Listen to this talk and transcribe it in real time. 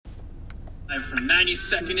Live from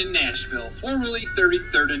 92nd in Nashville, formerly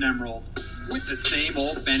 33rd in Emerald, with the same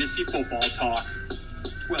old fantasy football talk.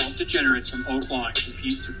 12 degenerates from Oak Lawn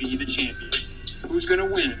compete to be the champion. Who's gonna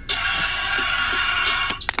win?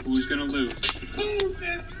 Who's gonna lose? Who's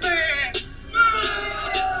this man?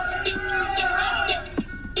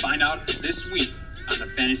 Find out this week on the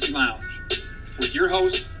Fantasy Lounge with your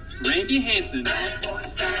host, Randy Hansen. Bad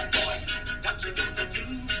boys, what you gonna do?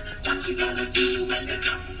 What you gonna do when they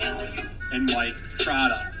come for you? And Mike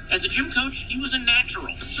Prada. As a gym coach, he was a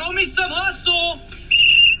natural. Show me some hustle!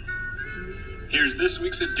 Here's this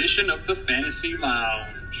week's edition of the Fantasy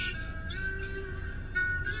Lounge.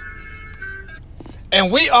 And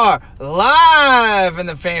we are live in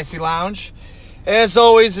the Fantasy Lounge. As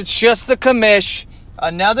always, it's just the commish.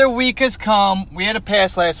 Another week has come. We had a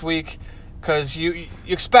pass last week because you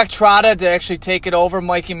expect Trotta to actually take it over,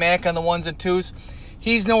 Mikey Mack on the ones and twos.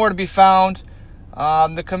 He's nowhere to be found.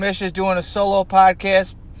 The commission is doing a solo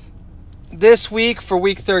podcast this week for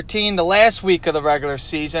week 13, the last week of the regular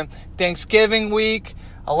season. Thanksgiving week,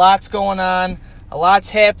 a lot's going on, a lot's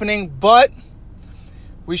happening, but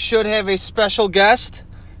we should have a special guest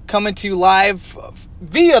coming to you live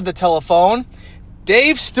via the telephone,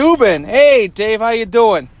 Dave Steuben. Hey, Dave, how you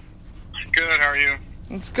doing? Good, how are you?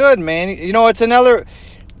 It's good, man. You know, it's another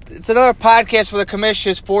podcast where the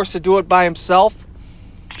commission is forced to do it by himself.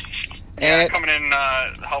 Yeah, coming in,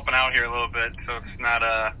 helping out here a little bit, so it's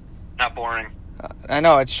not boring. I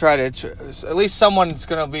know, it's at least someone's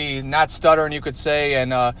going to be not stuttering, you could say,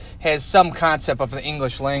 and has some concept of the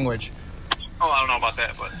English language. Oh, I don't know about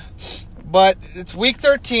that, But it's week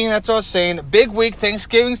 13, that's what I was saying. Big week,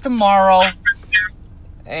 Thanksgiving's tomorrow.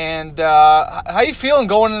 And how you feeling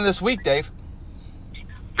going into this week, Dave?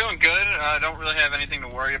 Feeling good. I don't really have anything to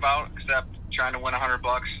worry about except trying to win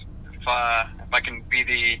 $100 if I can be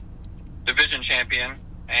the division champion,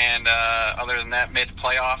 and other than that, made the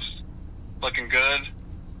playoffs, looking good,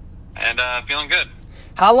 and feeling good.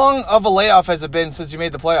 How long of a layoff has it been since you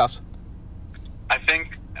made the playoffs? I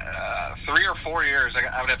think 3 or 4 years.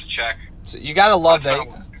 I would have to check. So you gotta love that.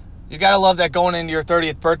 You gotta love that going into your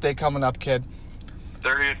 30th birthday coming up, kid.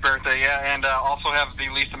 30th birthday, yeah, and also have the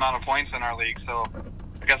least amount of points in our league. So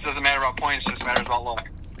I guess it doesn't matter about points; it just matters about luck.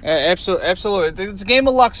 Absolutely. It's a game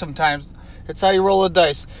of luck sometimes. It's how you roll the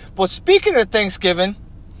dice. Well, speaking of Thanksgiving,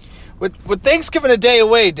 with Thanksgiving a day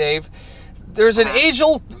away, Dave, there's an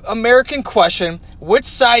age-old American question. Which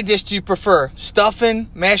side dish do you prefer? Stuffing,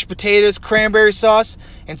 mashed potatoes, cranberry sauce?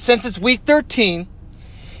 And since it's week 13,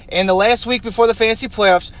 and the last week before the fantasy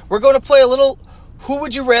playoffs, we're going to play a little who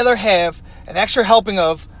would you rather have an extra helping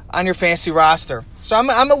of on your fantasy roster. So I'm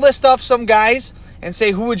going to list off some guys and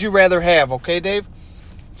say who would you rather have, okay, Dave?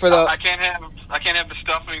 I can't have the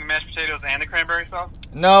stuffing, the mashed potatoes, and the cranberry sauce?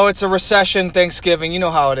 No, it's a recession Thanksgiving. You know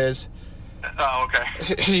how it is. Oh,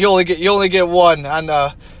 okay. you only get one on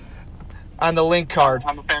the link card.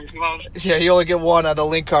 On the Fantasy Lounge? Yeah, you only get one on the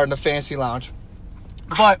link card in the Fantasy Lounge.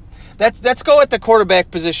 But let's go at the quarterback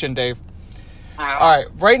position, Dave. All right,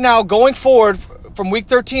 right now, going forward from week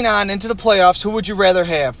 13 on into the playoffs, who would you rather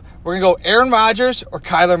have? We're going to go Aaron Rodgers or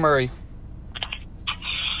Kyler Murray?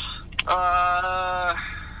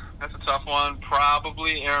 That's a tough one.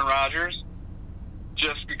 Probably Aaron Rodgers,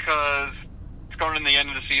 just because it's going in the end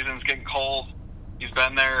of the season. It's getting cold. He's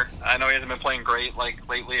been there. I know he hasn't been playing great like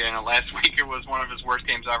lately, and last week it was one of his worst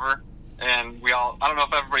games ever. And I don't know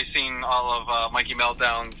if everybody's seen all of Mikey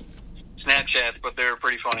Meltdown's Snapchats, but they were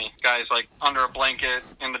pretty funny. Guys like under a blanket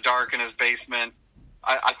in the dark in his basement.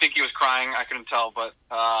 I think he was crying. I couldn't tell, but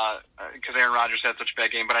because Aaron Rodgers had such a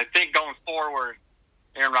bad game. But I think going forward,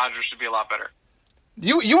 Aaron Rodgers should be a lot better.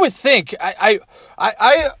 You would think. I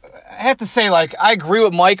have to say, like, I agree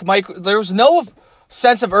with Mike. Mike, there was no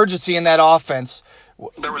sense of urgency in that offense.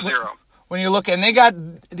 There was zero. When you look, and they got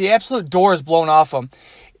the absolute doors blown off them.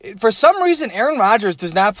 For some reason, Aaron Rodgers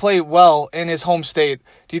does not play well in his home state.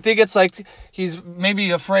 Do you think it's like he's maybe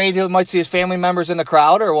afraid he might see his family members in the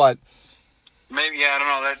crowd, or what? Maybe, yeah, I don't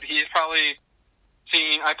know. That he's probably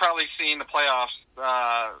seen. I've probably seen the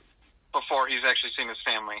playoffs before he's actually seen his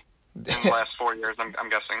family in the last 4 years. I'm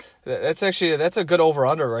guessing. That's a good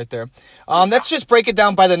over/under right there. Let's just break it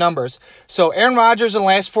down by the numbers. So Aaron Rodgers in the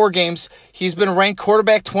last 4 games, he's been ranked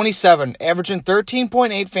quarterback 27, averaging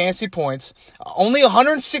 13.8 fantasy points, only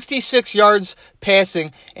 166 yards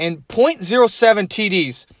passing, and .07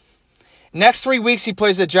 TDs. Next 3 weeks, he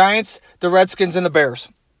plays the Giants, the Redskins, and the Bears.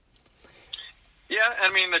 Yeah, I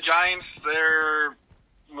mean, the Giants, they're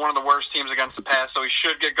one of the worst teams against the pass, so he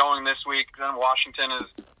should get going this week. Then Washington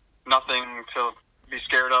is nothing to be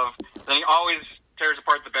scared of. Then he always tears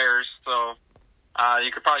apart the Bears, so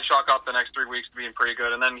You could probably chalk up the next 3 weeks to being pretty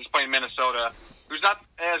good. And then he's playing Minnesota, who's not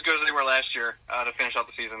as good as they were last year to finish out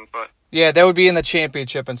the season. But yeah, that would be in the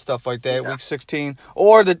championship and stuff like that, Week 16.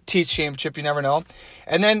 Or the Teach Championship, you never know.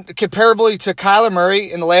 And then comparably to Kyler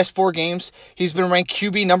Murray in the last 4 games, he's been ranked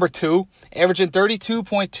QB number 2, averaging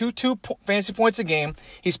 32.22 fantasy points a game.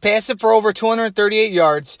 He's passing for over 238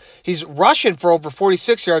 yards. He's rushing for over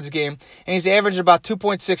 46 yards a game. And he's averaging about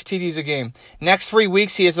 2.6 TDs a game. Next 3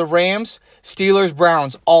 weeks, he has the Rams, Steelers,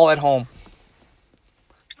 Browns, all at home.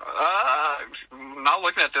 Not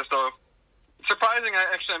looking at this, though. Surprising,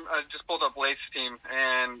 I just pulled up Late's team,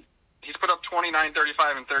 and he's put up 29,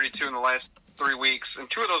 35, and 32 in the last 3 weeks. And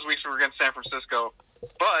 2 of those weeks were against San Francisco.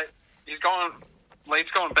 But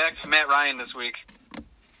Late's going back to Matt Ryan this week.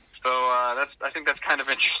 So I think that's kind of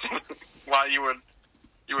interesting why you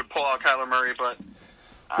would pull out Kyler Murray, but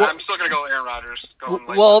I'm still going to go Aaron Rodgers.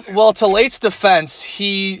 Well, to Late's defense,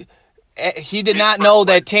 he did not know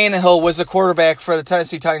that Tannehill was the quarterback for the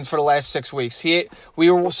Tennessee Titans for the last 6 weeks.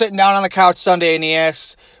 We were sitting down on the couch Sunday, and he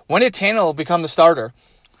asked, "When did Tannehill become the starter?"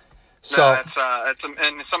 So and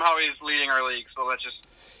somehow he's leading our league. So that just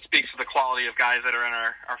speaks to the quality of guys that are in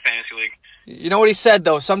our fantasy league. You know what he said,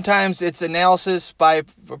 though? Sometimes it's analysis by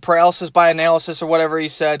paralysis by analysis or whatever he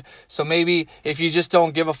said. So maybe if you just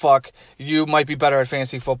don't give a fuck, you might be better at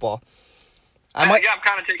fantasy football. I'm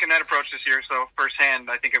kind of taking that approach this year, so firsthand,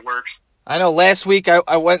 I think it works. I know last week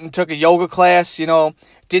I went and took a yoga class,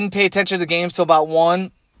 didn't pay attention to the games till about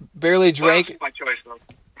 1, barely drank. Well, that's my choice, though.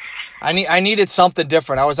 I needed something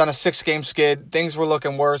different. I was on a 6-game skid. Things were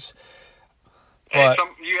looking worse. But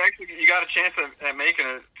you got a chance at making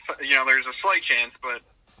it. There's a slight chance, but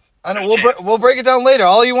I know we'll break it down later.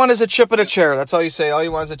 All you want is a chip in a chair. That's all you say. All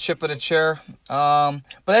you want is a chip in a chair. But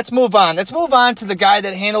let's move on. Let's move on to the guy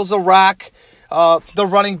that handles the rock, the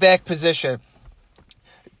running back position.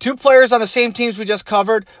 2 players on the same teams we just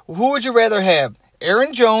covered. Who would you rather have,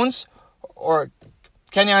 Aaron Jones or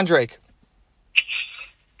Kenyon Drake?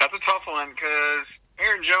 That's a tough one because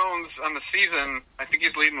Aaron Jones on the season, I think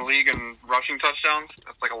he's leading the league in rushing touchdowns.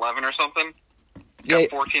 That's like 11 or something. He's got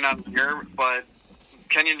 14 on the year, but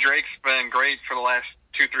Kenyon Drake's been great for the last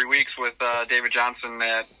 2-3 weeks with David Johnson.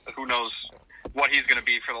 That who knows what he's going to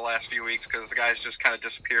be for the last few weeks because the guy's just kind of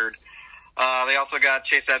disappeared. They also got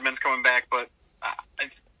Chase Edmonds coming back, but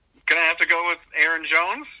it's going to have to go with Aaron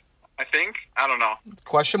Jones, I think. I don't know.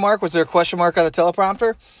 Question mark? Was there a question mark on the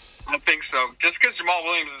teleprompter? I think so. Just because Jamal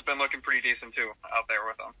Williams has been looking pretty decent, too, out there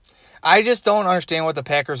with them. I just don't understand what the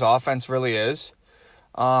Packers' offense really is.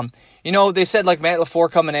 They said, Matt LaFleur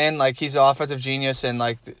coming in, he's an offensive genius, and,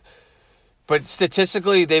 but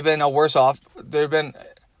statistically, they've been they've been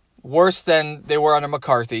worse than they were under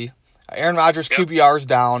McCarthy. Aaron Rodgers' QBR is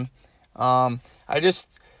down.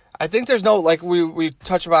 I think there's no, we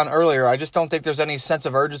touched upon earlier, I just don't think there's any sense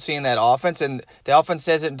of urgency in that offense, and the offense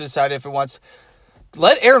hasn't decided if it wants.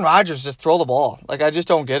 Let Aaron Rodgers just throw the ball. I just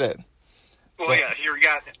don't get it. Well, yeah, you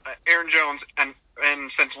got Aaron Jones, and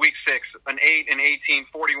since week 6, an 8, an 18,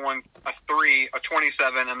 41, a 3, a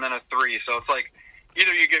 27, and then a 3. So it's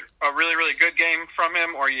either you get a really, really good game from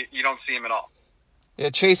him or you don't see him at all. Yeah,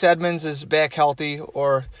 Chase Edmonds is back healthy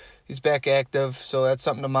or he's back active, so that's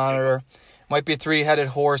something to monitor. Might be a 3-headed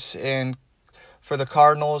horse for the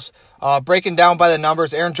Cardinals. Breaking down by the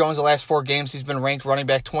numbers, Aaron Jones, the last 4 games, he's been ranked running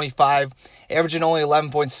back 25, averaging only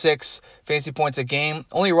 11.6 fantasy points a game,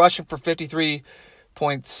 only rushing for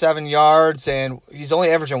 53.7 yards, and he's only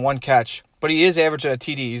averaging 1 catch. But he is averaging a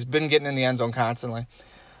TD. He's been getting in the end zone constantly.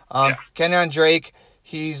 Kenyon Drake,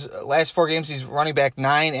 last 4 games, he's running back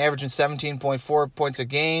 9, averaging 17.4 points a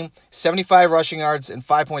game, 75 rushing yards, and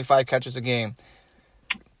 5.5 catches a game.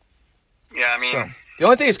 Yeah, I mean... The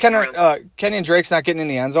only thing is Kenyon Drake's not getting in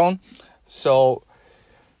the end zone, so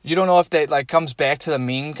you don't know if that comes back to the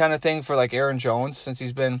mean kind of thing for Aaron Jones since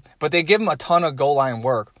he's been. But they give him a ton of goal line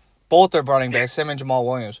work. Both their running backs, him and Jamal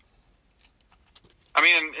Williams. I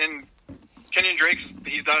mean, and Kenyon Drake's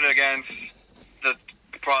he's done it against the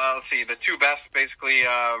 2 best basically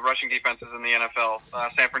rushing defenses in the NFL: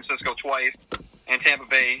 San Francisco twice and Tampa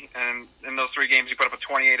Bay. And in those 3 games, he put up a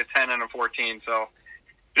 28, a 10, and a 14. So.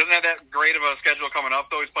 He doesn't have that great of a schedule coming up,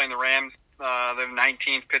 though. He's playing the Rams. They're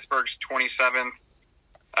 19th, Pittsburgh's 27th,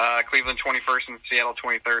 Cleveland 21st, and Seattle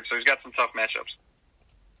 23rd. So he's got some tough matchups.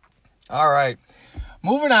 All right.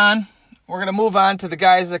 Moving on. We're going to move on to the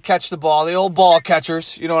guys that catch the ball, the old ball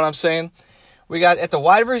catchers. You know what I'm saying? We got at the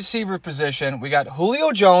wide receiver position, we got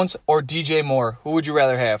Julio Jones or DJ Moore. Who would you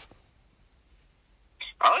rather have?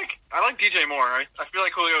 I like DJ Moore. I feel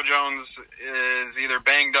like Julio Jones is either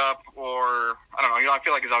banged up or, I don't know, I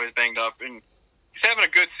feel like he's always banged up. And he's having a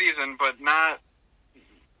good season, but not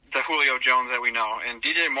the Julio Jones that we know. And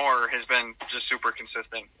DJ Moore has been just super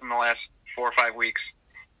consistent in the last 4 or 5 weeks.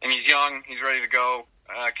 And he's young. He's ready to go.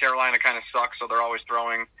 Carolina kind of sucks, so they're always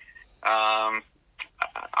throwing. I'm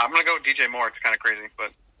going to go with DJ Moore. It's kind of crazy,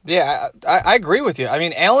 but... Yeah, I agree with you. I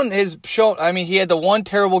mean, Allen has shown... I mean, he had the one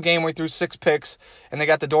terrible game where he threw 6 picks, and they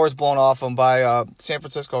got the doors blown off him by San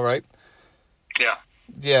Francisco, right? Yeah.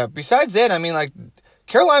 Yeah, besides that, I mean, like,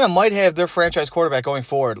 Carolina might have their franchise quarterback going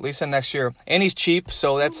forward, at least in next year. And he's cheap,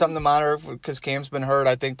 so that's something to monitor because Cam's been hurt.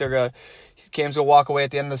 I think Cam's going to walk away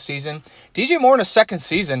at the end of the season. DJ Moore in his second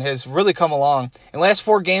season has really come along. In the last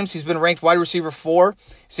 4 games, he's been ranked wide receiver 4.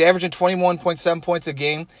 He's averaging 21.7 points a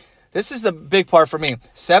game. This is the big part for me.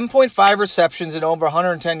 7.5 receptions and over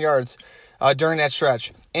 110 yards during that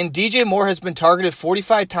stretch. And DJ Moore has been targeted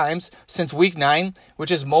 45 times since Week 9,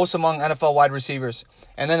 which is most among NFL wide receivers.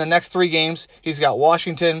 And then the next 3 games, he's got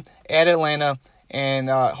Washington, at Atlanta, and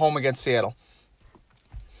home against Seattle.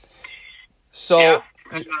 So, Yeah.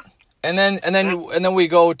 and then we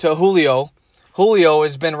go to Julio. Julio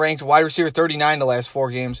has been ranked wide receiver 39 the last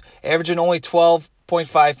 4 games, averaging only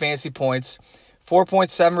 12.5 fantasy points,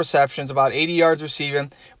 4.7 receptions, about 80 yards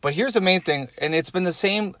receiving. But here's the main thing, and it's been the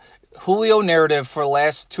same Julio narrative for the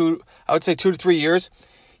last 2 to 3 years.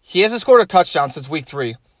 He hasn't scored a touchdown since Week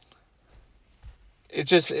 3.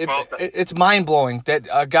 It's mind-blowing that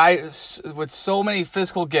a guy with so many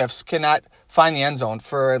physical gifts cannot find the end zone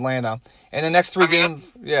for Atlanta. And the next 3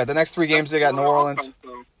 games they got New Orleans.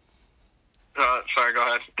 Sorry, go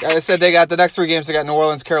ahead. I said they got the next 3 games they got New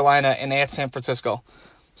Orleans, Carolina, and at San Francisco.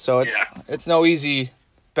 So it's no easy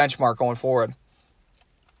benchmark going forward.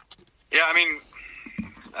 Yeah, I mean,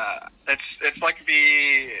 it's like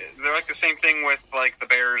they're like the same thing with like the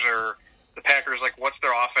Bears or the Packers. Like, what's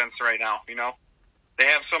their offense right now? You know, they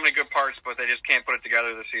have so many good parts, but they just can't put it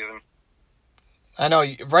together this season. I know,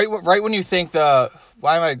 right when you think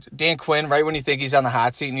Dan Quinn, right when you think he's on the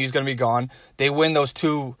hot seat and he's going to be gone, they win those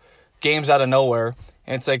 2 games out of nowhere,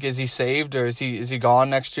 and it's like, is he saved or is he gone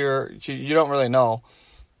next year? You don't really know.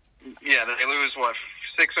 Yeah, they lose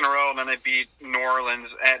 6 in a row, and then they beat New Orleans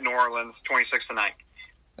at New Orleans 26-9.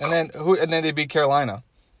 And then they beat Carolina.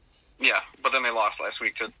 Yeah, but then they lost last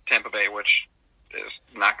week to Tampa Bay, which is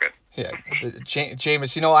not good. Yeah,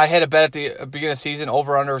 Jameis, I had a bet at the beginning of the season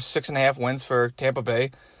over under 6.5 wins for Tampa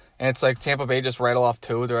Bay, and it's like Tampa Bay just rattle off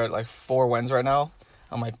 2. They're at like 4 wins right now.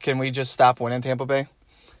 I'm like, can we just stop winning Tampa Bay?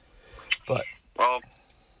 But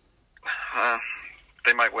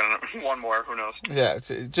they might win 1 more. Who knows? Yeah,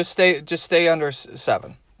 just stay under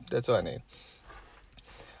 7. That's what I need.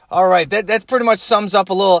 All right, that pretty much sums up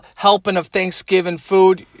a little helping of Thanksgiving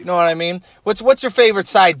food. You know what I mean? What's your favorite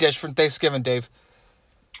side dish from Thanksgiving, Dave?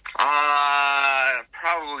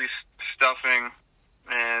 Probably stuffing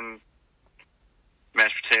and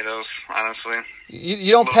mashed potatoes. Honestly,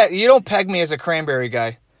 you don't peg me as a cranberry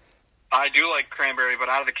guy. I do like cranberry, but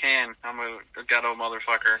out of the can, I'm a ghetto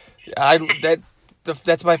motherfucker.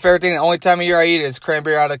 That's my favorite thing. The only time of year I eat it is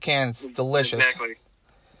cranberry out of the can. It's delicious. Exactly.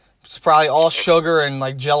 It's probably all sugar and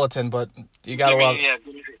like gelatin, but you gotta love it.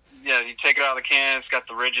 Yeah, you take it out of the can. It's got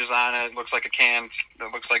the ridges on it. It looks like a can.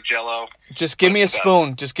 It looks like Jell-O. Just give me a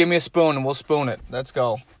spoon. Just give me a spoon, and we'll spoon it. Let's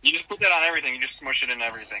go. You just put that on everything. You just smush it in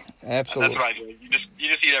everything. Absolutely. That's what I do. You just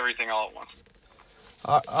eat everything all at once.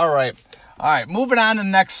 All right. Moving on to the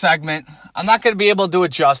next segment. I'm not going to be able to do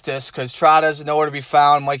it justice because Trotta's nowhere to be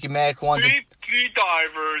found. Mikey Mack wants Deep sea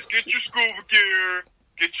divers. Get your scuba gear.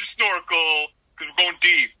 Get your snorkel. Because we're going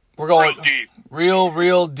deep. We're going real deep.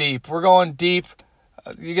 Real deep. We're going deep.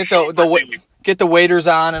 You get the waders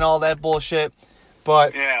on and all that bullshit.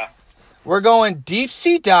 But yeah, we're going deep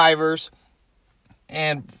sea divers.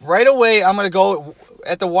 And right away, I'm going to go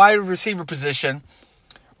at the wide receiver position.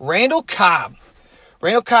 Randall Cobb.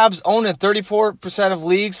 Randall Cobb's owned in 34% of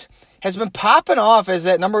leagues. Has been popping off as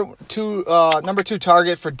that number two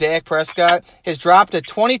target for Dak Prescott. Has dropped at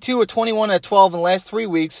 22, 21, and 12 in the last 3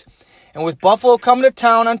 weeks. And with Buffalo coming to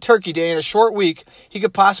town on Turkey Day in a short week, he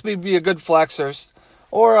could possibly be a good flexer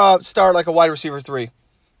or start like a wide receiver 3.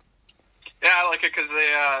 Yeah, I like it because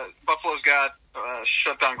Buffalo's got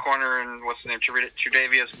shutdown corner and what's his name,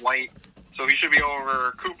 Tre'Davious White. So he should be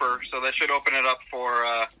over Cooper. So that should open it up for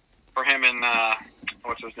him and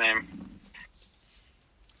what's his name,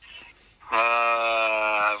 the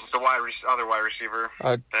other wide receiver.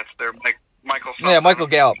 That's their Michael. Yeah, Michael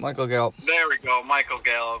Gallup. There we go, Michael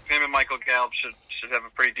Gallup. Him and Michael Gallup should have a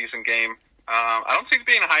pretty decent game. I don't see it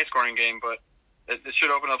being a high scoring game, but it should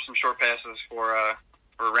open up some short passes for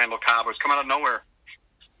Randall Cobb, who's come out of nowhere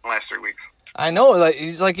in the last 3 weeks. I know,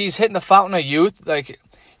 he's hitting the fountain of youth. Like,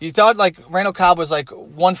 you thought like Randall Cobb was like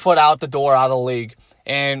 1 foot out the door out of the league,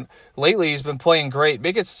 And lately he's been playing great,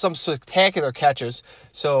 making some spectacular catches.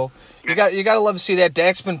 So you got to love to see that.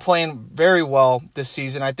 Dak's been playing very well this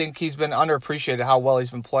season. I think he's been underappreciated how well he's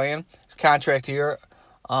been playing. His contract here.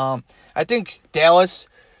 I think Dallas,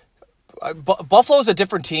 Buffalo's a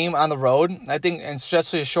different team on the road. I think, and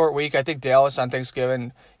especially a short week, I think Dallas on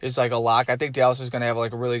Thanksgiving is like a lock. I think Dallas is going to have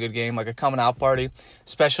like a really good game, like a coming out party,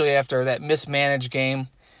 especially after that mismanaged game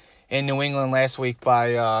in New England last week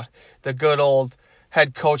by the good old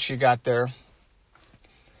head coach you got there.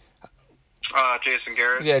 Jason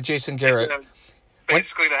Garrett. Yeah, Jason Garrett.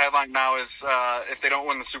 Basically, the headline now is if they don't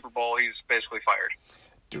win the Super Bowl, he's basically fired.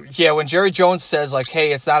 Yeah, when Jerry Jones says, like,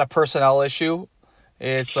 hey, it's not a personnel issue,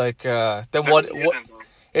 it's like, then what?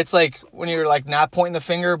 It's like when you're, like, not pointing the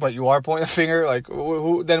finger, but you are pointing the finger. Like,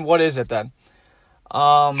 then what is it then? They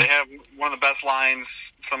have one of the best lines,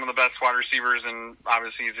 some of the best wide receivers, and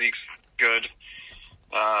obviously Zeke's good.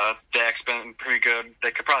 Dak's been pretty good.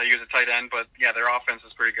 They could probably use a tight end, but, yeah, their offense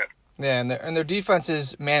is pretty good. Yeah, and their defense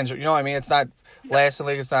is manageable. You know what I mean? It's not last in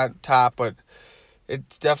the league, it's not top, but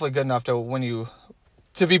it's definitely good enough to win you,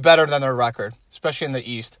 to be better than their record, especially in the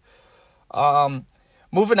East.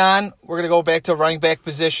 Moving on, we're going to go back to running back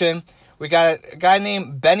position. We got a guy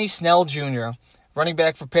named Benny Snell Jr., running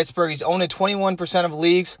back for Pittsburgh. He's owned in 21% of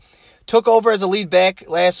leagues. Took over as a lead back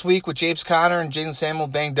last week with James Conner and Jaylen Samuel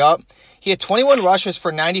banged up. He had 21 rushes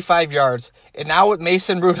for 95 yards. And now with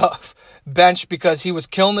Mason Rudolph benched because he was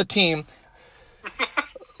killing the team,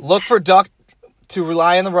 look for Duck to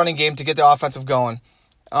rely on the running game to get the offensive going.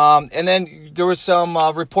 And then there was some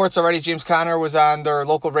reports already. James Conner was on their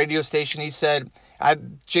local radio station. He said,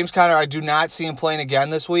 James Conner, I do not see him playing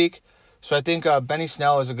again this week. So I think Benny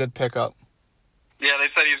Snell is a good pickup. Yeah, they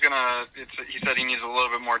said he said he needs a little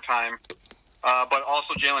bit more time. But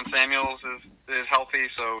also Jaylen Samuels is healthy,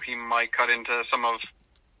 so he might cut into some of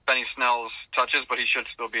Benny Snell's touches, but he should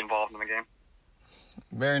still be involved in the game.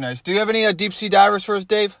 Very nice. Do you have any deep sea divers for us,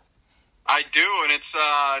 Dave? I do, and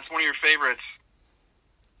it's one of your favorites.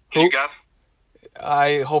 Can you guess?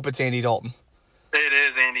 I hope it's Andy Dalton. It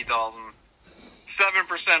is Andy Dalton. 7%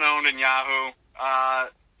 owned in Yahoo.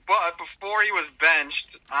 But before he was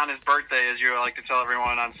benched on his birthday, as you like to tell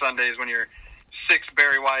everyone on Sundays when you're 6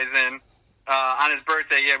 Barry Wise in, on his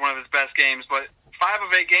birthday he had one of his best games. But 5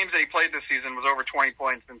 of 8 games that he played this season was over 20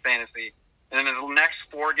 points in fantasy. And then his next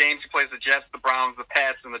 4 games he plays the Jets, the Browns, the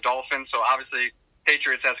Pats, and the Dolphins. So obviously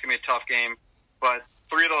Patriots, that's going to be a tough game. But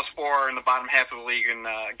 3 of those 4 are in the bottom half of the league and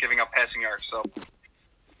giving up passing yards. So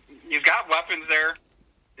you've got weapons there.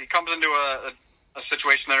 He comes into a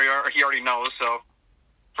situation that he already knows. So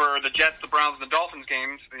for the Jets, the Browns, and the Dolphins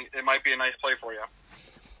games, it might be a nice play for you.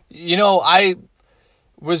 You know, I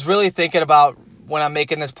was really thinking about when I'm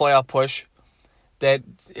making this playoff push that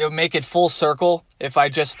it would make it full circle if I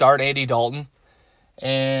just start Andy Dalton.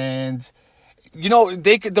 And, you know,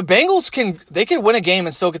 the Bengals can win a game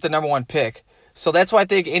and still get the number 1 pick. So that's why I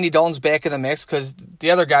think Andy Dalton's back in the mix, because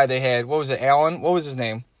the other guy they had, what was it, Allen? What was his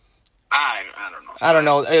name? I don't know. I don't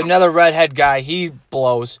know. Another redhead guy. He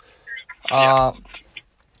blows. Yeah.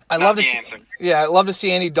 I'd love to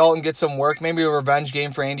see Andy Dalton get some work. Maybe a revenge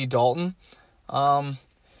game for Andy Dalton.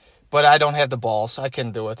 But I don't have the balls. I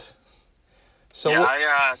couldn't do it. So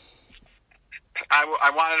yeah,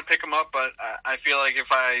 I wanted to pick him up, but I feel like if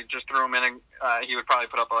I just threw him in, he would probably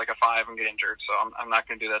put up like a 5 and get injured. So I'm not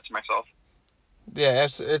going to do that to myself. Yeah,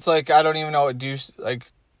 it's like I don't even know what do.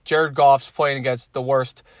 Like Jared Goff's playing against the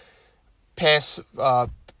worst passing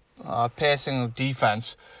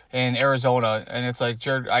defense in Arizona, and it's like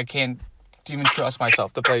Jared, I can't even trust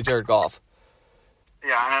myself to play Jared Goff.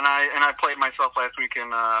 Yeah, and I played myself last week in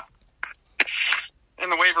the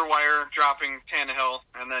waiver wire, dropping Tannehill,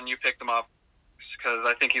 and then you picked him up because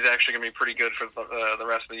I think he's actually going to be pretty good for the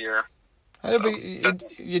rest of the year.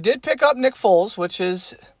 You did pick up Nick Foles, which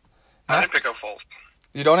is... I didn't pick up Foles.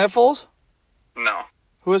 You don't have Foles? No.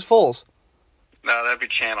 Who is Foles? No, that'd be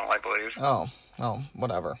Channel, I believe. Oh,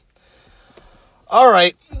 whatever. All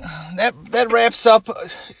right, that wraps up.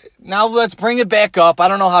 Now let's bring it back up. I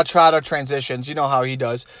don't know how Trotter transitions. You know how he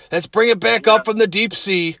does. Let's bring it back up from the deep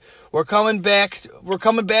sea. We're coming back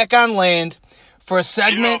on land for a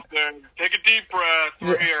segment. Take a deep breath.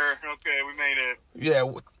 We're here. Okay, we made it.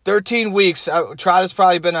 Yeah, 13 weeks. Trotter's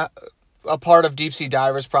probably been a part of Deep Sea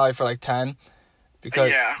Divers probably for like 10.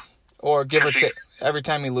 Because, yeah. Or give or take. Every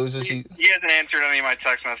time he loses, he hasn't answered any of my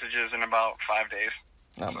text messages in about 5 days.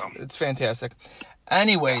 It's fantastic.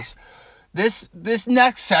 Anyways, this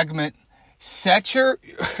next segment, set your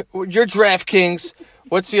DraftKings.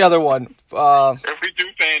 What's the other one? If we do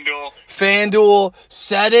FanDuel,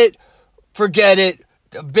 set it, forget it.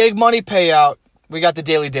 A big money payout. We got the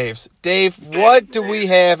Daily Daves. Dave, what do we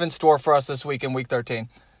have in store for us this week in Week 13?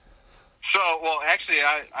 So, well, actually,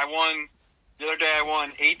 I won the other day. I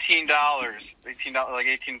won $18, like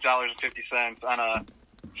 $18.50 on a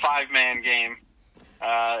 5-man game.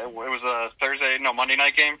 It was a Monday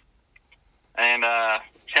night game, and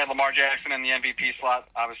had Lamar Jackson in the MVP slot.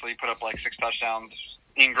 Obviously, he put up like 6 touchdowns.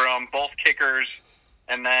 Ingram, both kickers,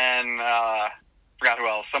 and then forgot who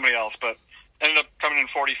else, somebody else, but ended up coming in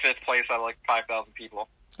 45th place out of like 5,000 people.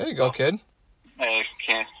 There you go, kid. I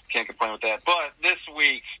can't complain with that. But this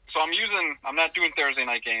week, so I'm not doing Thursday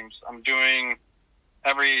night games. I'm doing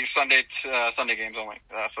every Sunday games only.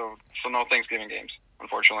 So no Thanksgiving games,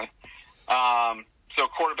 unfortunately. So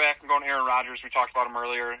quarterback, I'm going Aaron Rodgers. We talked about him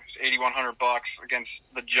earlier. It's $8,100 against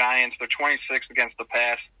the Giants. They're 26th against the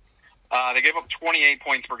pass. They gave up 28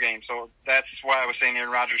 points per game, so that's why I was saying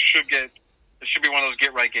Aaron Rodgers should be one of those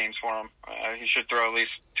get-right games for him. He should throw at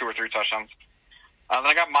least 2 or 3 touchdowns. Then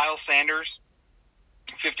I got Miles Sanders,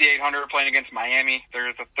 5,800, playing against Miami.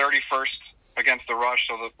 They're the 31st against the rush,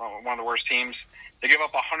 so one of the worst teams. They give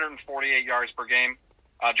up 148 yards per game.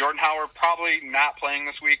 Jordan Howard probably not playing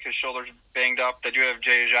this week. His shoulder's banged up. They do have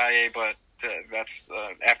Jay Ajayi, but that's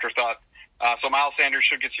afterthought. So Miles Sanders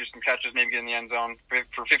should get you some catches, maybe get in the end zone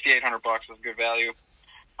for $5,800 is a good value.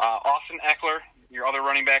 Austin Eckler, your other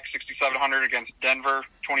running back, 6,700 against Denver,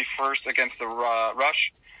 21st against the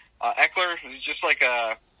rush. Eckler is just like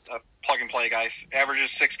a plug-and-play guy. Averages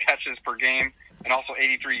 6 catches per game and also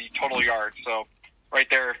 83 total yards. So right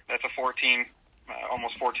there, that's a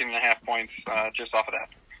almost 14.5 points just off of that.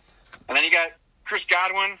 And then you got Chris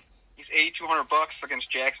Godwin. He's $8,200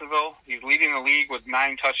 against Jacksonville. He's leading the league with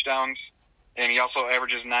 9 touchdowns, and he also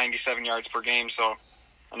averages 97 yards per game. So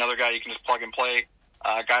another guy you can just plug and play.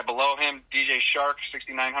 Guy below him, DJ Shark,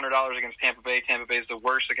 $6,900 against Tampa Bay. Tampa Bay is the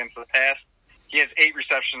worst against the pass. He has 8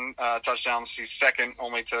 reception touchdowns. He's second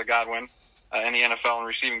only to Godwin in the NFL in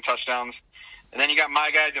receiving touchdowns. And then you got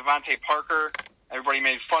my guy, Devontae Parker. Everybody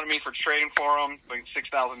made fun of me for trading for him, like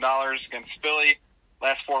 $6,000 against Philly.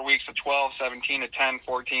 Last 4 weeks of 12, 17 to 10,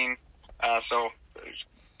 14. So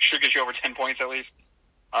should get you over 10 points at least.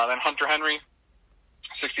 Then Hunter Henry,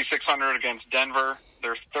 6,600 against Denver.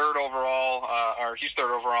 They're third overall,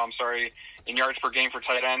 in yards per game for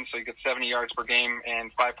tight ends. So you get 70 yards per game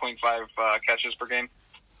and 5.5 catches per game.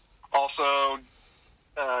 Also,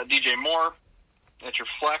 DJ Moore, that's your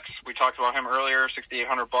flex. We talked about him earlier,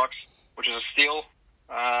 $6,800, which is a steal.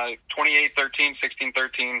 28-13,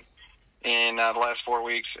 16-13 in the last 4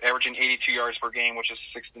 weeks, averaging 82 yards per game, which is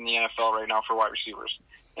 6th in the NFL right now for wide receivers.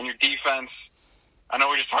 And your defense, I know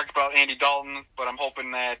we just talked about Andy Dalton, but I'm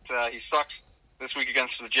hoping that he sucks this week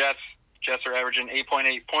against the Jets. Jets are averaging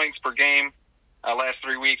 8.8 points per game. Last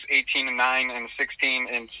 3 weeks, 18-9 and 16,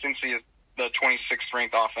 and Cincy is the 26th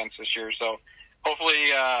ranked offense this year. So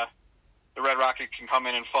hopefully the Red Rocket can come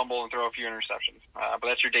in and fumble and throw a few interceptions. But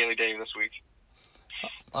that's your Daily Dave this week.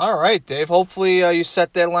 All right, Dave. Hopefully you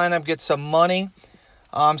set that lineup, get some money.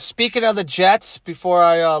 Speaking of the Jets, before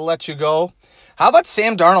I let you go, how about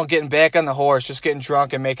Sam Darnold getting back on the horse, just getting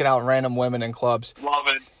drunk and making out random women in clubs? Love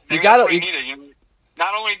it. You need it.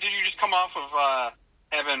 Not only did you just come off of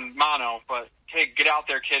having mono, but hey, get out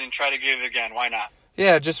there, kid, and try to get it again. Why not?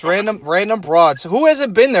 Yeah, just random broads. Who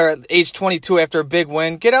hasn't been there at age 22 after a big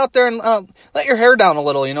win? Get out there and let your hair down a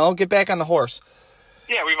little, get back on the horse.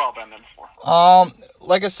 Yeah, we've all been there before.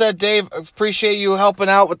 Like I said, Dave, appreciate you helping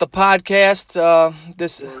out with the podcast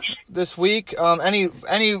this week.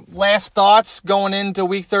 Any last thoughts going into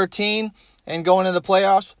Week 13 and going into the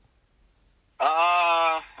playoffs?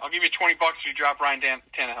 I'll give you $20 if you drop Ryan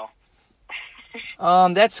Tannehill.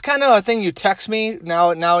 That's kind of a thing you text me. Now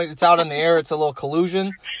it's out in the air. It's a little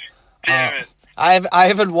collusion. Damn it. I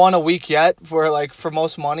haven't won a week yet for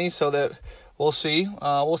most money, so that we'll see.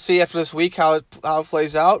 We'll see after this week how it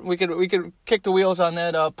plays out. We could kick the wheels on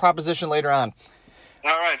that proposition later on.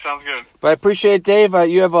 All right, sounds good. But I appreciate it, Dave.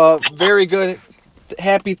 You have a very good,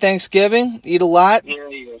 happy Thanksgiving. Eat a lot. Yeah.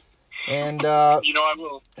 And I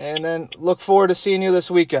will. And then look forward to seeing you this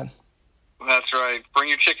weekend. That's right. Bring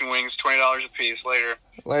your chicken wings, $20 a piece.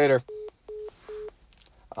 Later.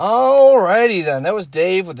 Alrighty then. That was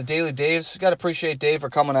Dave with the Daily Daves. Got to appreciate Dave for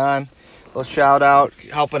coming on. A little shout out,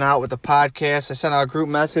 helping out with the podcast. I sent out a group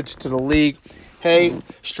message to the league. Hey,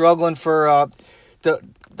 struggling for the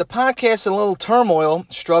podcast in a little turmoil.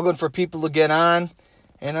 Struggling for people to get on.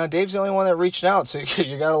 And Dave's the only one that reached out, so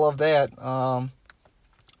you got to love that.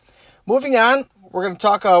 Moving on. We're going to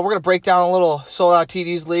talk, we're going to break down a little Sold Out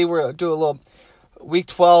TDs League. We're going to do a little Week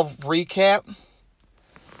 12 recap.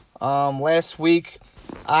 Last week,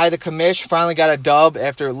 The commish, finally got a dub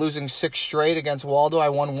after losing 6 straight against Waldo. I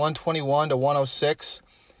won 121-106.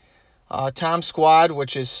 Tom Squad,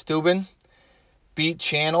 which is Steuben, beat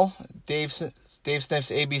Channel. Dave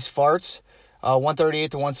Sniff's AB's Farts,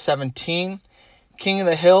 138-117. King of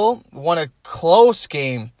the Hill won a close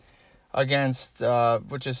game against,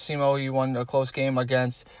 which is Simo. He won a close game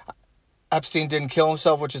against Epstein Didn't Kill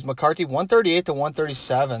Himself, which is McCarthy,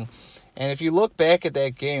 138-137. And if you look back at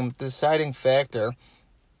that game, the deciding factor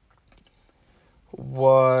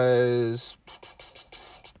was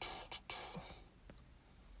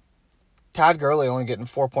Todd Gurley only getting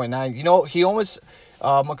 4.9. You know, he almost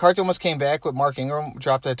McCarthy almost came back with Mark Ingram,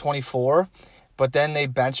 dropped at 24, but then they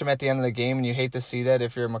bench him at the end of the game, and you hate to see that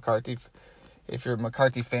if you're a McCarthy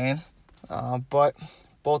fan. But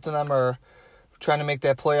both of them are trying to make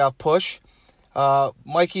that playoff push.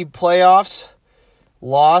 Mikey playoffs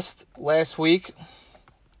lost last week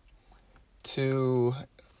to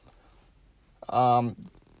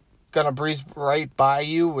gonna breeze right by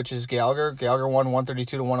you, which is Gallagher. Gallagher won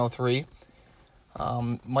 132-103.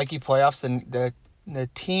 Mikey playoffs, the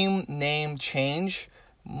team name change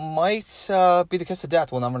might be the kiss of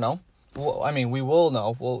death. We'll never know. Well, I mean, we will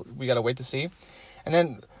know. We gotta wait to see. And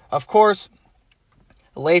then, of course,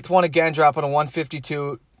 Lath won again, dropping a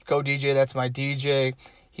 152. Go DJ, that's my DJ.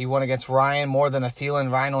 He won against Ryan, more than a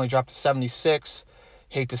Thielen. Ryan only dropped to 76.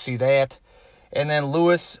 Hate to see that. And then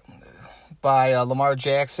Lewis by Lamar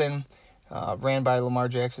Jackson, ran by Lamar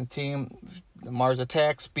Jackson's team. Lamar's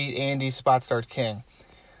attacks beat Andy's spot start king,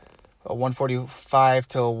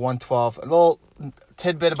 145-112. A little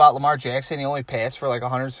tidbit about Lamar Jackson: he only passed for like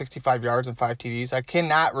 165 yards and 5 TDs. I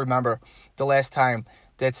cannot remember the last time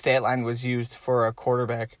that stat line was used for a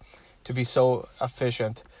quarterback to be so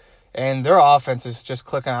efficient. And their offense is just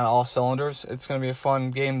clicking on all cylinders. It's going to be a fun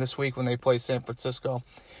game this week when they play San Francisco.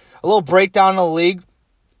 A little breakdown of the league.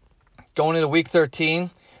 Going into Week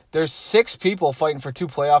 13, there's 6 people fighting for 2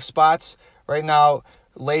 playoff spots. Right now,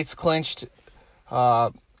 Late's clinched,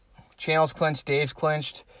 Channel's clinched, Dave's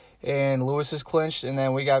clinched, and Lewis is clinched. And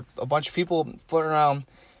then we got a bunch of people floating around.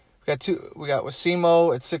 We got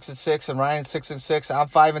Wasimo at 6-6 and Ryan at 6-6. I'm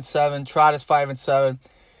 5-7. Trot is 5-7.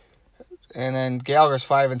 And then Gallagher's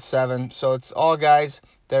 5-7. So it's all guys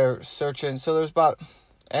that are searching. So there's about,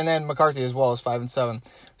 and then McCarthy as well is 5-7.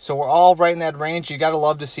 So we're all right in that range. You got to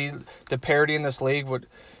love to see the parity in this league would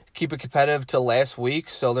keep it competitive till last week.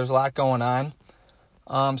 So there's a lot going on.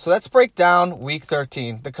 So let's break down Week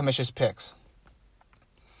 13, the commission's picks.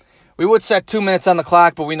 We would set 2 minutes on the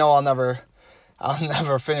clock, but we know I'll never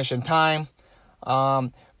finish in time.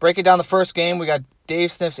 Breaking down the first game, we got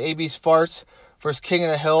Dave Sniff's AB's Farts versus King of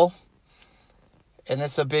the Hill. And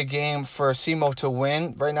it's a big game for Simo to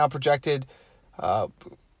win. Right now projected,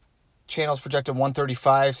 Channel's projected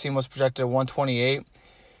 135. Simo's projected 128.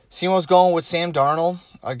 Simo's going with Sam Darnold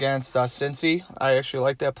against Cincy. I actually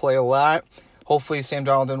like that play a lot. Hopefully Sam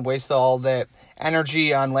Darnold didn't waste all that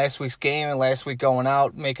energy on last week's game and last week going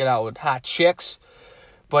out, making out with hot chicks.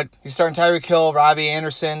 But he's starting Tyreek Hill, Robbie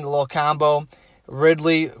Anderson, a little combo.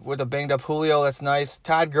 Ridley with a banged up Julio, that's nice.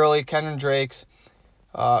 Todd Gurley, Kendrick Drakes,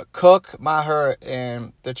 Cook, Maher,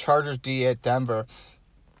 and the Chargers D at Denver.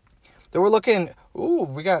 Then we're looking,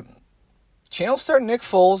 we got Channel starting Nick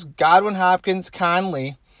Foles, Godwin, Hopkins,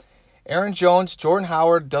 Conley, Aaron Jones, Jordan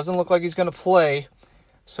Howard. Doesn't look like he's going to play,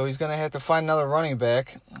 so he's going to have to find another running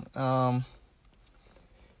back. And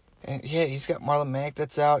yeah, he's got Marlon Mack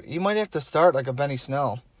that's out. You might have to start like a Benny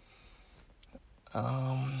Snell.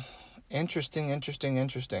 Interesting.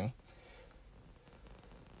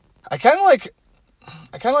 I kind of like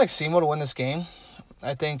Simo to win this game.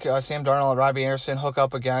 I think Sam Darnold and Robbie Anderson hook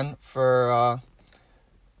up again for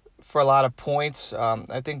a lot of points.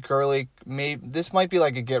 I think Gurley this might be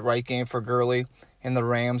like a get right game for Gurley and the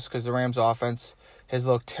Rams because the Rams offense has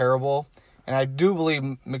looked terrible, and I do believe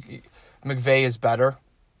McVay is better.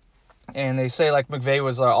 And they say like McVay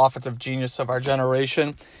was an offensive genius of our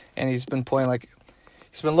generation, and he's been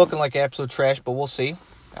looking like absolute trash. But we'll see.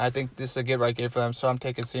 I think this is a get right game for them, so I'm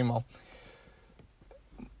taking Simo.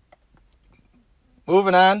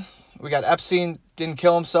 Moving on, we got Epstein Didn't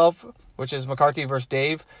Kill Himself, which is McCarthy versus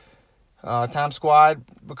Dave. Tom Squad,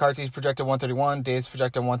 McCarthy's projected 131, Dave's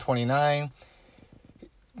projected 129.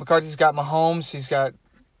 McCarthy's got Mahomes, he's got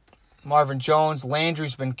Marvin Jones.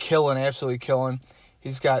 Landry's been absolutely killing.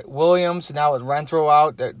 He's got Williams now with Renfro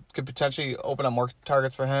out that could potentially open up more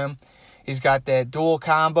targets for him. He's got that dual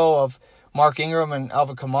combo of Mark Ingram and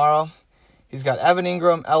Alvin Kamara. He's got Evan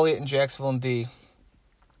Ingram, Elliott, and Jacksonville and D.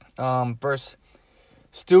 Versus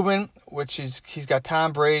Steuben, he's got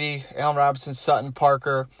Tom Brady, Allen Robinson, Sutton,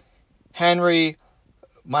 Parker, Henry,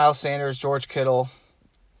 Miles Sanders, George Kittle,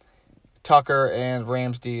 Tucker and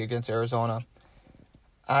Rams D against Arizona.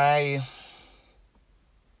 I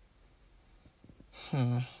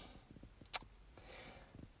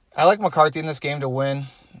like McCarthy in this game to win,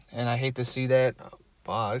 and I hate to see that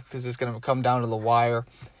because it's going to come down to the wire.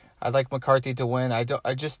 I'd like McCarthy to win. I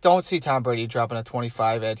just don't see Tom Brady dropping a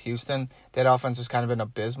 25 at Houston. That offense has kind of been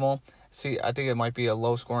abysmal. I think it might be a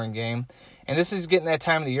low-scoring game. And this is getting that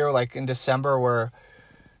time of the year, like in December, where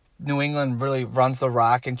New England really runs the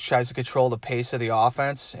rock and tries to control the pace of the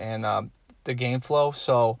offense and the game flow.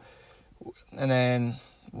 So, and then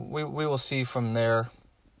we will see from there.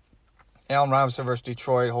 Allen Robinson versus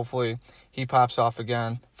Detroit. Hopefully he pops off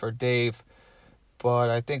again for Dave. But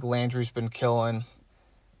I think Landry's been killing.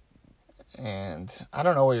 And I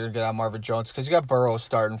don't know what you're going to get out of Marvin Jones because you got Burrow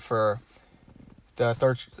starting for the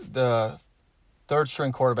third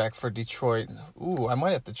string quarterback for Detroit. Ooh, I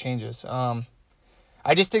might have to change this.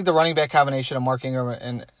 I just think the running back combination of Mark Ingram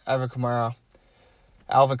and Alvin Kamara,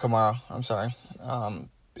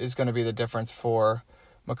 is going to be the difference for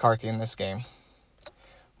McCarthy in this game.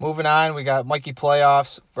 Moving on, we got Mikey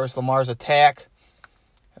Playoffs versus Lamar's Attack.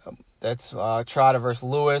 That's Trotta versus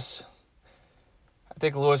Lewis. I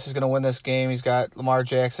think Lewis is going to win this game. He's got Lamar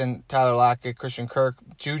Jackson, Tyler Lockett, Christian Kirk.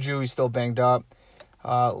 Juju, he's still banged up.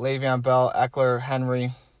 Le'Veon Bell, Eckler,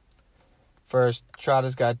 Henry. First,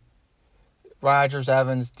 Trotta's got Rodgers,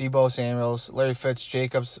 Evans, Debo Samuels, Larry Fitz,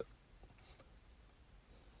 Jacobs,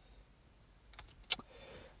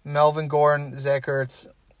 Melvin Gordon, Zach Ertz,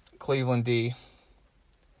 Cleveland D.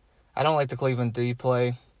 I don't like the Cleveland D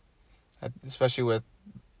play, especially with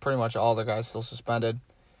pretty much all the guys still suspended.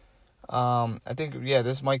 I think,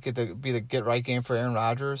 this might be the get-right game for Aaron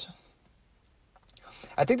Rodgers.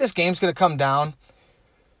 I think this game's going to come down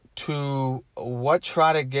to what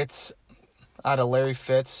Trotta gets out of Larry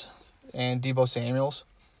Fitz and Debo Samuels.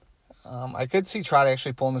 I could see Trotta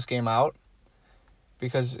actually pulling this game out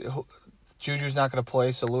because Juju's not going to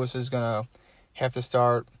play, so Lewis is going to have to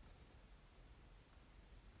start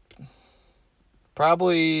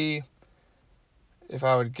probably, if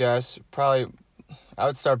I would guess, I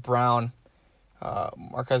would start Brown,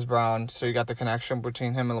 Marquez Brown, so you got the connection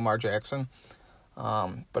between him and Lamar Jackson.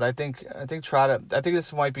 But I think Trotta, I think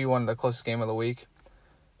this might be one of the closest game of the week.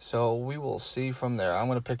 So we will see from there. I'm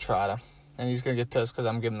going to pick Trotta, and he's going to get pissed because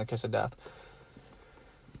I'm giving the kiss of death.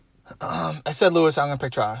 I said Lewis, I'm going to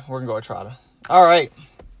pick Trotta. We're going to go with Trotta. All right,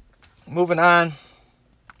 moving on.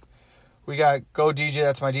 We got Go DJ,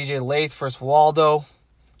 that's my DJ, Lath versus Waldo.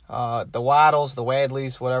 The Waddles, the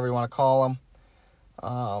Wadleys, whatever you want to call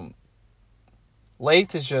them.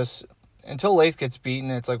 Lath is just, until Lath gets beaten,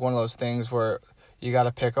 it's like one of those things where you got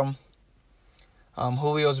to pick him.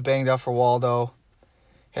 Julio's banged up for Waldo.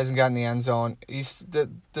 Hasn't gotten the end zone. He's the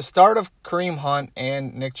start of Kareem Hunt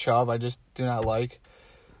and Nick Chubb, I just do not like.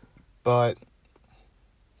 And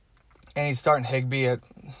he's starting Higbee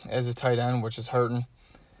as a tight end, which is hurting.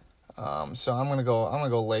 So I'm gonna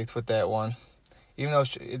go Lath with that one. Even though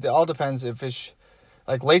it all depends if it's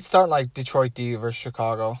like late starting like Detroit D versus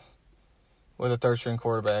Chicago with a third string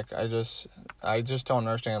quarterback. I just don't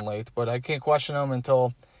understand Lath, but I can't question him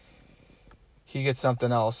until he gets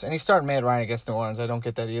something else. And he's starting Matt Ryan against New Orleans. I don't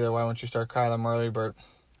get that either. Why wouldn't you start Kyler Murray? But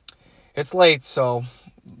it's late, so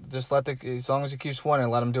just as long as he keeps winning,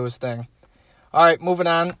 let him do his thing. All right, moving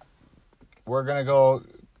on. We're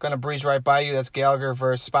gonna breeze right by you. That's Gallagher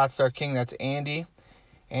versus Spot Star King. That's Andy.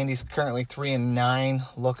 Andy's currently 3-9,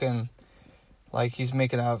 looking like he's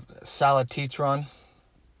making a solid teach run.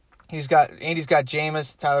 Andy's got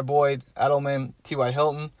Jameis, Tyler Boyd, Edelman, T.Y.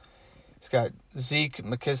 Hilton. He's got Zeke,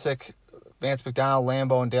 McKissick, Vance McDonald,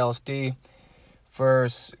 Lambeau, and Dallas D.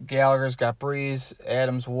 Versus Gallagher's got Breeze,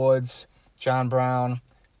 Adams, Woods, John Brown,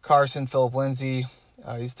 Carson, Phillip Lindsay.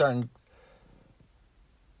 He's starting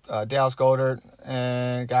Dallas Goedert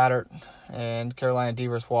and Goddard and Carolina D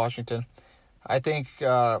versus Washington. I think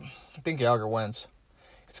Gallagher wins.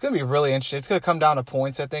 It's going to be really interesting. It's going to come down to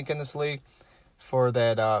points, I think, in this league for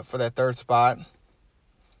that third spot. And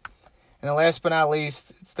then last but not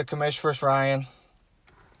least, it's the Commish versus Ryan.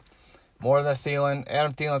 More than Thielen.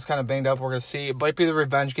 Adam Thielen's kind of banged up. We're going to see. It might be the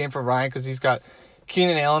revenge game for Ryan because he's got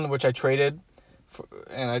Keenan Allen, which I traded.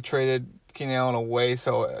 And I traded Keenan Allen away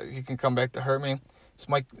so he can come back to hurt me. It's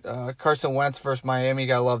Carson Wentz versus Miami.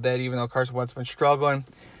 Got to love that, even though Carson Wentz has been struggling.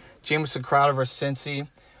 Jamison Crowder versus Cincy.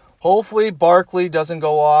 Hopefully Barkley doesn't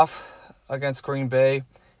go off against Green Bay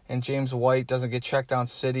and James White doesn't get checked down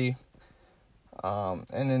City. And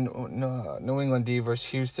then New England D versus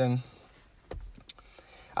Houston.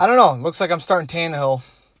 I don't know. Looks like I'm starting Tannehill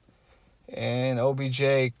and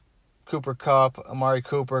OBJ, Cooper Kupp, Amari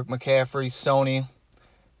Cooper, McCaffrey, Sony,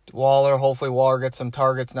 Waller. Hopefully Waller gets some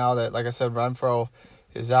targets now that, like I said, Renfrow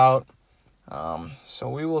is out. So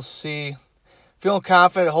we will see. Feeling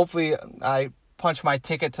confident. Hopefully I punch my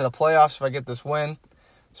ticket to the playoffs if I get this win,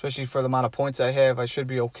 especially for the amount of points I have. I should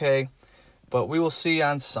be okay. But we will see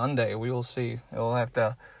on Sunday. We will see. We'll have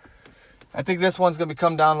to. I think this one's going to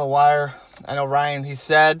come down the wire. I know Ryan, he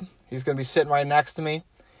said he's going to be sitting right next to me.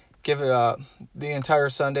 Give it the entire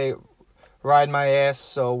Sunday, ride my ass.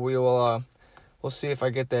 So we'll see if I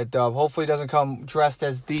get that dub. Hopefully he doesn't come dressed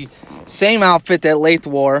as the same outfit that Lath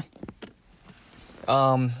wore,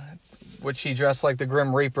 which he dressed like the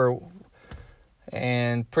Grim Reaper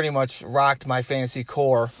and pretty much rocked my fantasy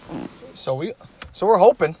core. So we're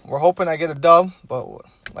hoping I get a dub. But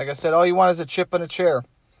like I said, all you want is a chip and a chair.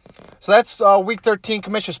 So that's Week 13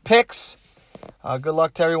 Commission's picks. Good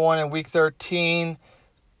luck to everyone in Week 13,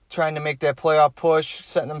 trying to make that playoff push,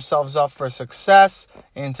 setting themselves up for success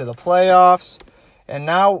into the playoffs. And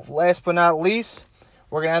now, last but not least,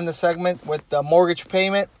 we're going to end the segment with the mortgage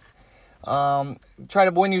payment. Try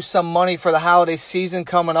to win you some money for the holiday season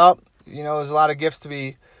coming up. You know, there's a lot of gifts to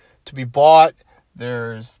be bought.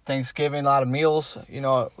 There's Thanksgiving, a lot of meals. You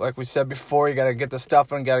know, like we said before, you got to get the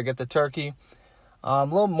stuffing, got to get the turkey. A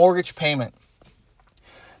little mortgage payment.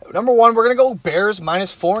 Number one, we're going to go Bears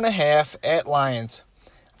 -4.5 at Lions.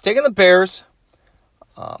 I'm taking the Bears.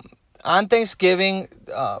 On Thanksgiving,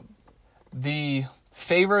 the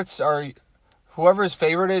favorites are, whoever is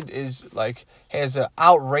favorited is has an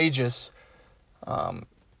outrageous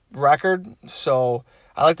record. So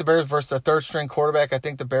I like the Bears versus their third string quarterback. I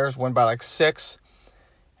think the Bears win by 6.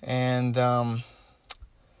 And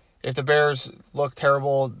if the Bears look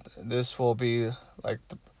terrible, this will be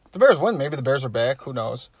the Bears win. Maybe the Bears are back. Who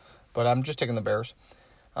knows? But I'm just taking the Bears.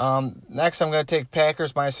 Next, I'm going to take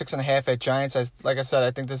Packers -6.5 at Giants. Like I said,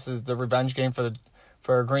 I think this is the revenge game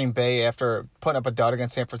for Green Bay after putting up a dud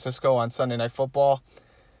against San Francisco on Sunday Night Football.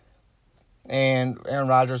 And Aaron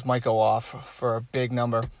Rodgers might go off for a big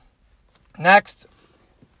number. Next,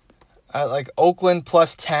 I like Oakland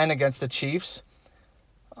 +10 against the Chiefs.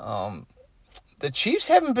 The Chiefs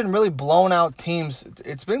haven't been really blown out teams.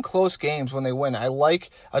 It's been close games when they win. I like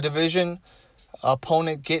a division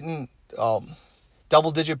opponent getting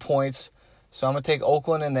double-digit points. So I'm going to take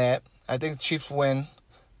Oakland in that. I think the Chiefs win,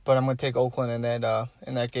 but I'm going to take Oakland in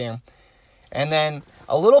that game. And then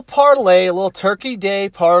a little parlay, a little Turkey Day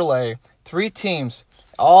parlay. 3 teams,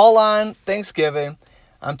 all on Thanksgiving.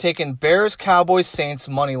 I'm taking Bears, Cowboys, Saints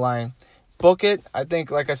money line. Book it. I think,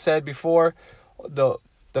 like I said before, the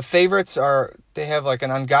favorites they have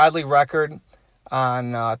an ungodly record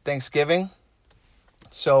on Thanksgiving.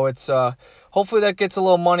 So it's hopefully that gets a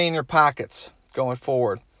little money in your pockets going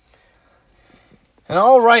forward. And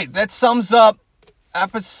all right, that sums up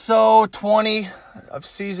episode 20 of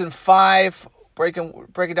season 5.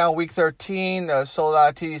 Breaking down Week 13, Sold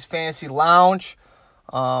Out TD's Fantasy Lounge.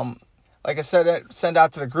 Like I said, send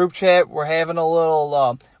out to the group chat. We're having a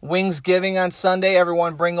little wings giving on Sunday.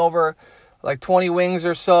 Everyone bring over 20 wings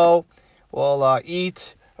or so. We'll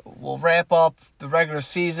eat. We'll wrap up the regular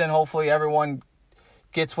season. Hopefully everyone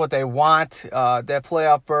gets what they want, that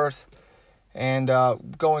playoff berth. And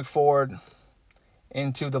going forward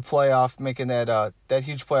into the playoff, making that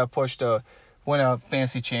huge playoff push to win a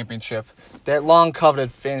fantasy championship. That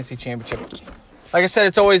long-coveted fantasy championship. Like I said,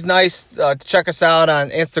 it's always nice to check us out on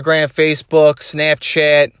Instagram, Facebook,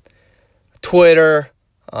 Snapchat, Twitter.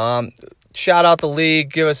 Shout out the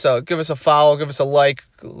league. Give us a follow. Give us a like.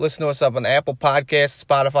 Listen to us up on Apple Podcasts,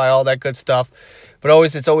 Spotify, all that good stuff. But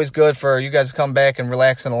it's always good for you guys to come back and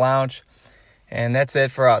relax in the lounge. And that's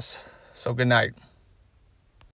it for us. So good night.